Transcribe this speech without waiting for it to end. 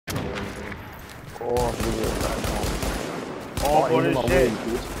Oh, for this shit.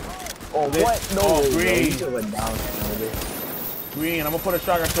 Oh, what? No oh, way, green. you should've went down, green. I'm gonna put a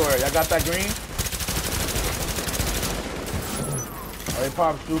shotgun to her. Y'all got that green? Oh, they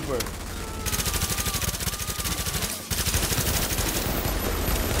pop super.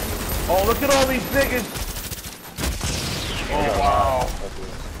 Oh, look at all these niggas. Oh, wow.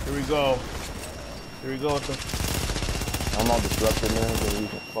 Here we go. Here we go with the... I'm all disrupted, man. So you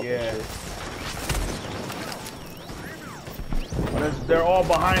can fucking shit. But they're all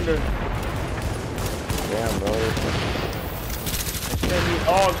behind her. Damn, bro.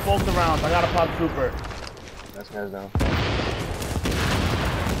 Oh, explosive rounds. I gotta pop super. That guy's down.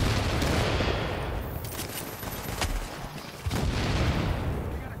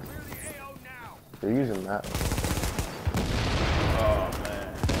 They're using that. Oh,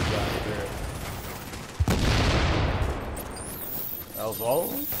 man. That was all of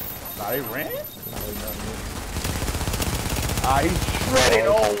them? Nah, they ran? Ah, he's shredded.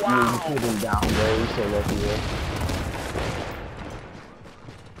 Oh, wow. You put him down, bro. You're so lucky, bro.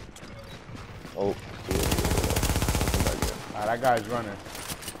 Oh, ah, that guy's running.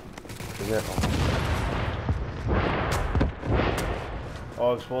 Is it?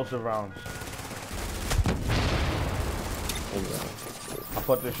 Oh, explosive rounds. I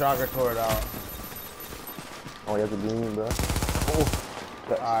put the shocker turret out. Oh, you have to do me, bro. Oh,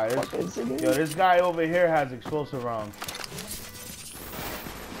 alright, yo, this guy over here has explosive rounds.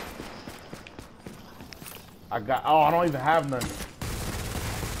 I don't even have none.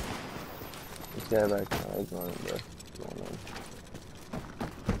 This guy back now, he's running, bro.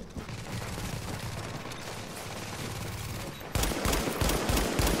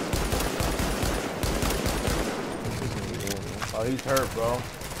 Oh, he's hurt, bro.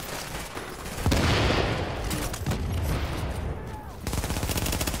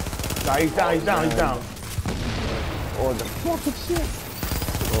 Nah, he's down, he's down, he's down. Oh, the fucking shit.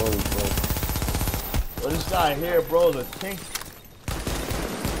 Holy fuck. Well, this guy here, bro, the tank.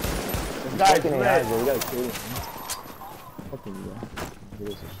 This guy's red. Bro. We gotta kill him. Fucking yeah. He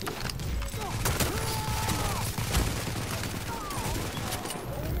does some shit.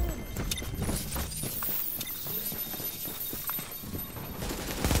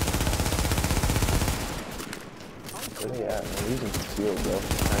 Where they at, man? They're using steel, bro.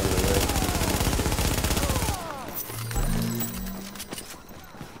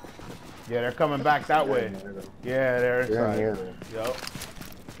 Yeah, they're coming back that way. Yeah, they're inside. Here. Yup.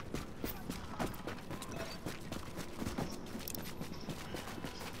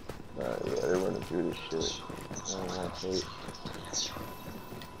 Yeah, they're running through this shit.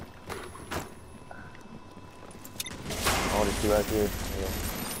 Oh, there's two right here. Yeah.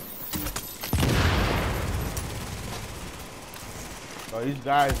 Oh, these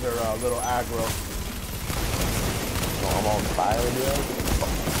guys are a little aggro. Oh, I'm on fire, dude.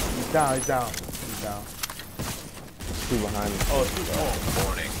 He's down, he's down. He's down. Two behind me. Oh, two. Oh.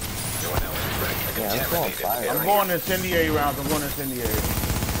 Warning. You're now entering the Yeah, I'm on fire. I'm going incendiary rounds. I'm going incendiary.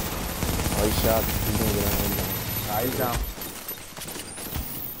 Oh, he's shot. He's gonna get on him. Nah, he's down.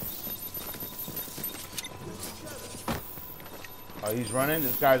 Oh, he's running.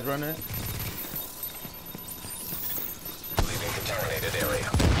 This guy's running. Leaving contaminated area.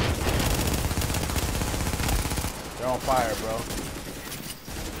 They're on fire, bro.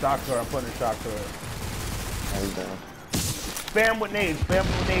 Shock to her. I'm putting a shock to her. Oh, he's down. Spam with nades. Spam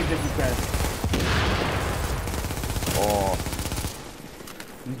with nades if you can. Oh.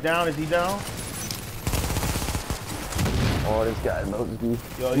 He's down. Is he down? Oh, this guy knows me.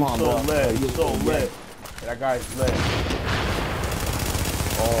 Yo, he's so lit. He's so lit. That guy's lit.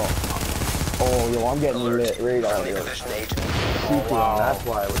 Oh, yo, I'm getting lit right out here. Oh, wow. That's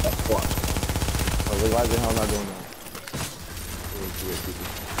why. What the fuck? Oh, why the hell am I doing that?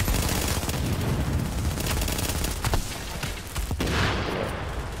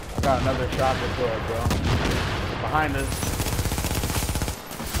 I got another shot to throw it, bro. Behind us.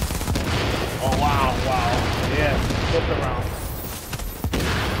 Oh, wow, wow. Yeah, flip around.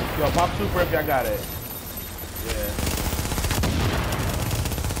 Yo, pop super if y'all got it. Yeah.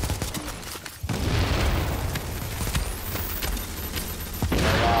 Oh,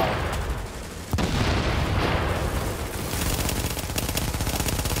 wow.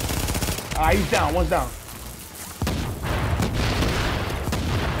 Ah, he's down. One's down.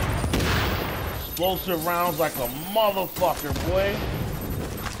 Explosive rounds like a motherfucker, boy.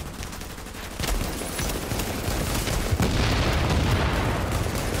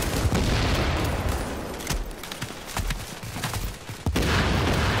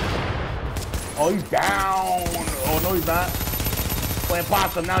 Oh, he's down. Oh, no, he's not. Playing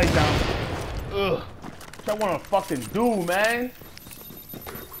possum. Now he's down. Ugh. What I wanna fucking do, man?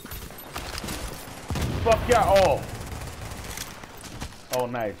 Fuck y'all. Oh. Oh,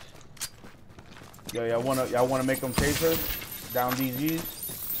 nice. Yo, y'all wanna make them chase us? Down DGs?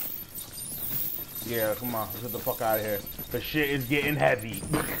 Yeah, come on. Let's get the fuck out of here. The shit is getting heavy.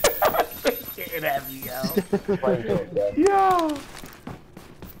 It's getting heavy, yo. Yo.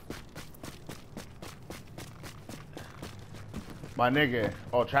 My nigga.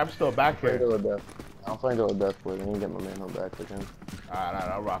 Oh, Trap's still back here. I'm playing to a death boy. I need to get my man home back with him. Alright,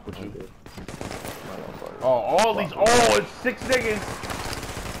 I'll rock with you. Okay. Oh, all these. Oh, it's 6 niggas.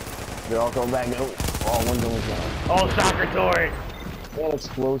 They all come back. Oh, one goes down. Oh, shocker turret. All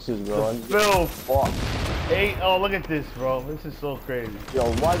explosives, bro. Bill. Fuck. 8. Oh, look at this, bro. This is so crazy.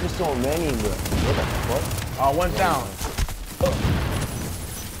 Yo, why is there so many, bro? What the fuck? Oh, one's down.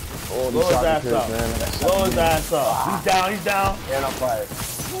 Oh, Blow his ass up. Blow his ass up. He's down, he's down. And I'm fired.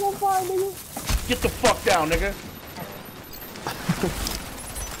 And I'm fired, nigga. Get the fuck down, nigga.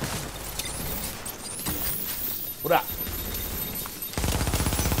 What up?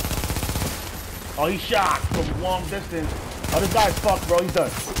 Oh, he's shot from a long distance. Oh, this guy's fucked, bro. He's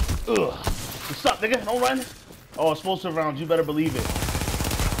done. Ugh. What's up, nigga? Don't run. Oh, explosive rounds. You better believe it.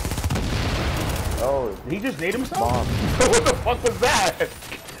 Oh. Did he just nade himself? Bomb. What the fuck was that?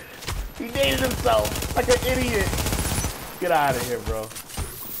 He naded himself like an idiot. Get out of here, bro.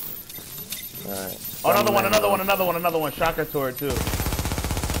 Alright. Oh, another one. Shocker turret, too.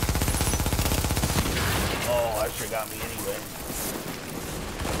 Oh, that shit got me anyway.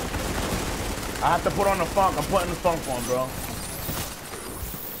 I have to put on the funk. I'm putting the funk on, bro.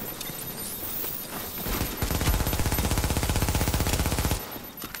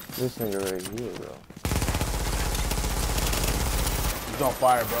 This nigga right here, bro. He's on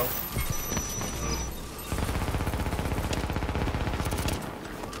fire, bro.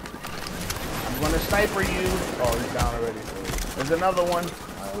 I'm gonna sniper you. Oh, he's down already. There's another one.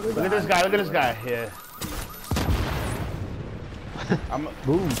 Look at this guy. Look at this guy. Yeah. I'm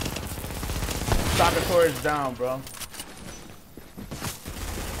boom. Shocker turret's down, bro.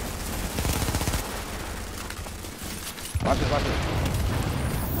 Watch this, watch this.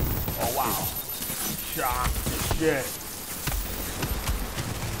 Oh wow. Shock. Shit.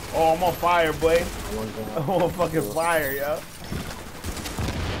 Oh, I'm on fire, boy. I'm on fucking fire, yo.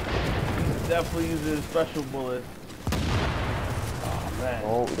 Definitely using special bullets. Oh man.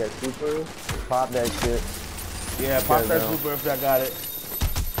 Oh, we got super. Pop that shit. Yeah, pop that super if I got it.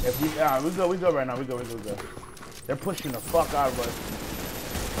 If we we go right now. We go. They're pushing the fuck out of us.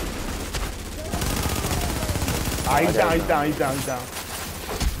 Ah, he's down.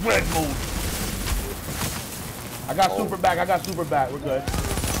 Red move. I got super back. We're good.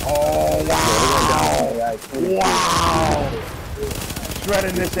 Oh wow! Wow!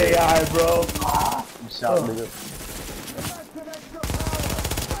 Shredding this AI, bro. I'm shot, nigga.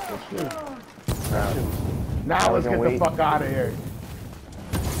 Now let's get the fuck out of here.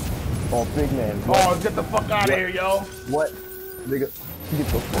 Oh, big man. Oh, let's get the fuck out of here, yo. What? Nigga, get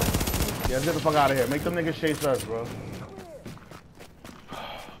the fuck. Yeah, let's get the fuck out of here. Make them niggas chase us, bro.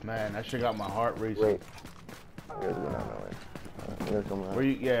 Man, that shit got my heart racing. Wait. Where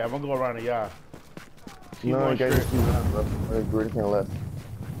you? Yeah, I'm gonna go around the yard. Keep no, going guys, straight. we're kind of left.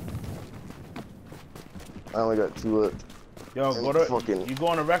 I only got 2 left. Yo, go to fucking. You go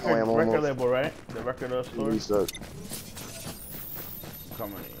on the record label, right? The record store.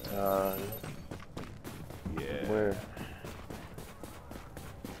 Come on. Yeah. Where?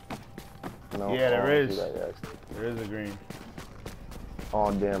 No, yeah, there is. There is a green.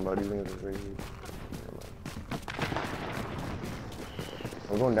 Oh damn, bro, these niggas are crazy.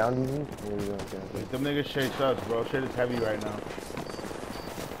 We're going down, these niggas? Them niggas chase us, bro. Shit is heavy right now.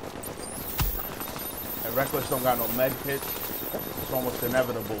 And Reckless don't got no med kits. It's almost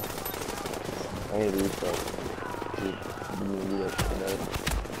inevitable. I need to restart.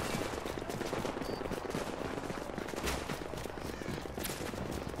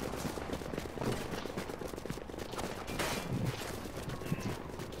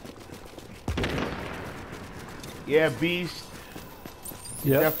 Yeah, Beast.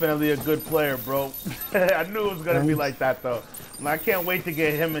 Yep. Definitely a good player, bro. I knew it was gonna be like that though. I can't wait to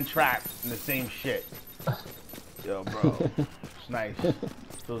get him and Trap in the same shit. Yo, bro. It's nice.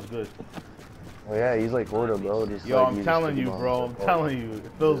 Feels good. Oh yeah, he's like Horda, bro. Just yo, like, I'm telling you, bro. I'm telling you.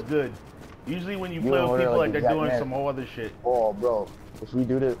 It feels good. Usually when you play with people like they're doing some whole other shit. Oh, bro. If we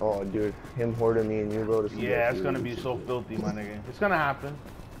do this, oh, dude. Him, Horda, me, and you, bro. Yeah, it's gonna be so filthy, my nigga. It's gonna happen.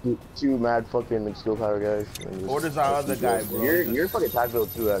 Two mad fucking skill power guys. Orders our other guy, bro. You're fucking tactical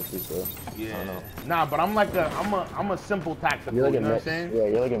too, actually. So yeah. Nah, but I'm like I'm a simple tactical. You're like you a know mix. what I'm saying? Yeah,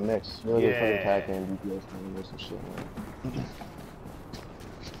 you're like a mix. You're like a fucking yeah. attack and DPS and some shit, man.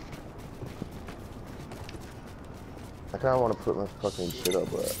 I kind of want to put my fucking shit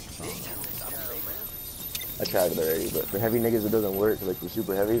up, but I tried it already. But for heavy niggas, it doesn't work. Like for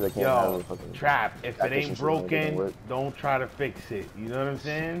super heavies, I can't have a fucking trap. If it ain't broken, don't try to fix it. You know what I'm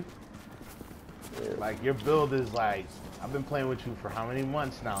saying? Yeah. Like your build is like, I've been playing with you for how many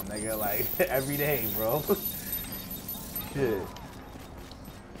months now, nigga? Like every day, bro. Shit.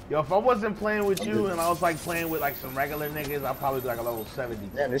 Yo, if I wasn't playing with you and I was like playing with like some regular niggas, I'd probably be like a level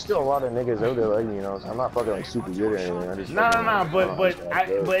 70. Yeah, there's still a lot of niggas out there like me, you know. So I'm not fucking like super good or anything. I just nah, but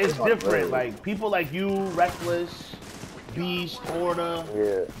it's different. Like people like you, Reckless, Beast, Order,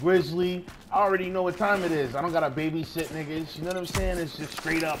 Grizzly. I already know what time it is. I don't gotta babysit niggas. You know what I'm saying? It's just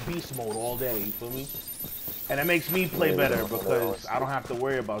straight up beast mode all day. You feel me? And it makes me play better because I don't have to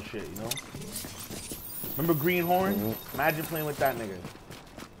worry about shit. You know? Remember Greenhorn? Imagine playing with that nigga.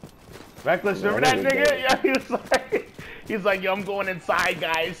 Reckless, remember that nigga? Yeah, he's like, yo, I'm going inside,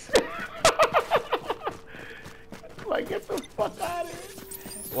 guys. Like, get the fuck out of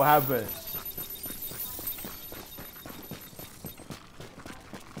here. What happened?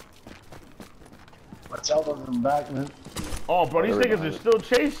 Watch out of them back, man. Oh, bro, these niggas are still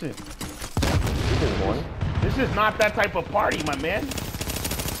chasing. This is not that type of party, my man.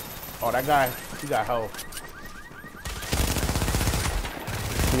 Oh, that guy, he got health.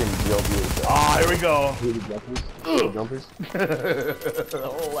 Oh, here we go. Jumpers.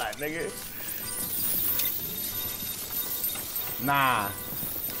 Hold that, nigga. Nah.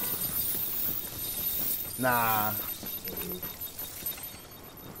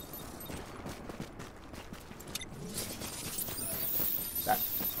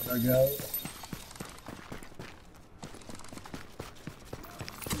 There we go.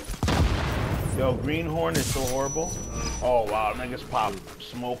 Yo, Greenhorn is so horrible. Oh wow, niggas pop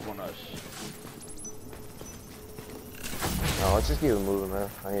smoke on us. No, let's just keep it moving, man.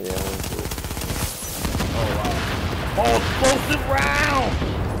 I need ammo too. Oh wow. Oh, explosive round!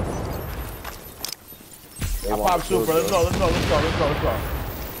 I pop super. Let's go. Let's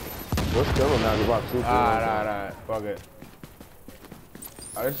kill him now. We pop super. Alright. Fuck it.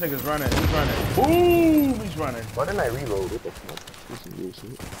 Oh, this nigga's running. He's running. Boom! He's running. Why didn't I reload? What the fuck? This is weird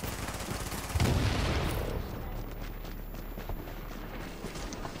shit.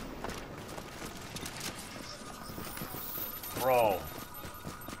 Bro.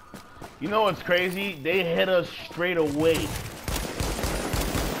 You know what's crazy? They hit us straight away.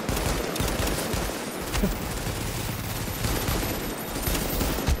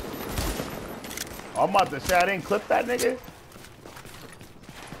 I'm about to say I didn't clip that nigga.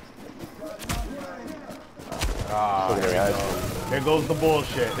 Ah, there goes the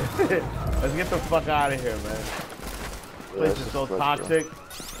bullshit. Let's get the fuck out of here, man. This place is so toxic.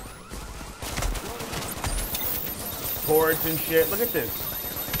 Ports and shit. Look at this.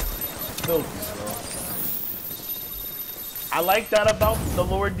 Filthy, bro. I like that about the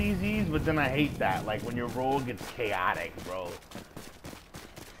lower DZs, but then I hate that. Like when your roll gets chaotic, bro.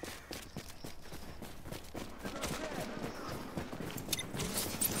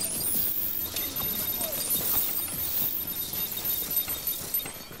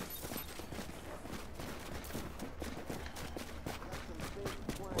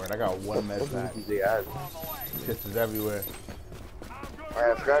 I got one med pack. Shit is everywhere.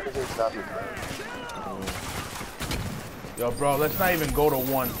 Alright, I forgot to take stop it. Yo, bro, let's not even go to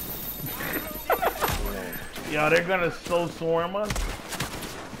one. Yo, they're gonna so swarm us.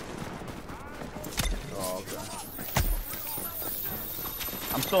 Oh, okay.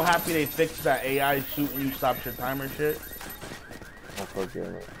 I'm so happy they fixed that AI shoot when you stop your timer shit. Oh, fuck yeah.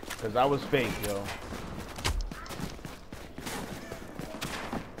 Cause that was fake, yo.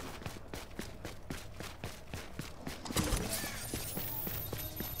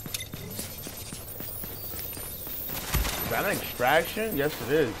 Is that an extraction? Yes,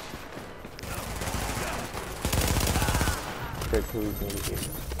 it is.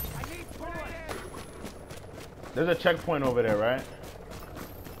 There's a checkpoint over there, right?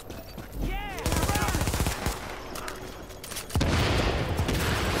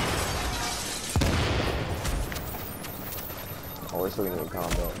 Oh, we're still gonna get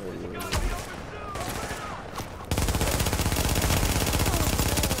combat.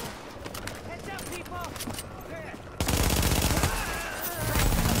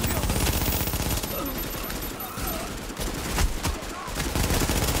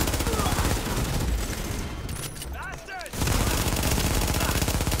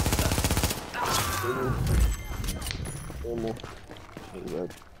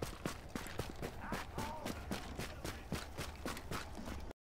 good.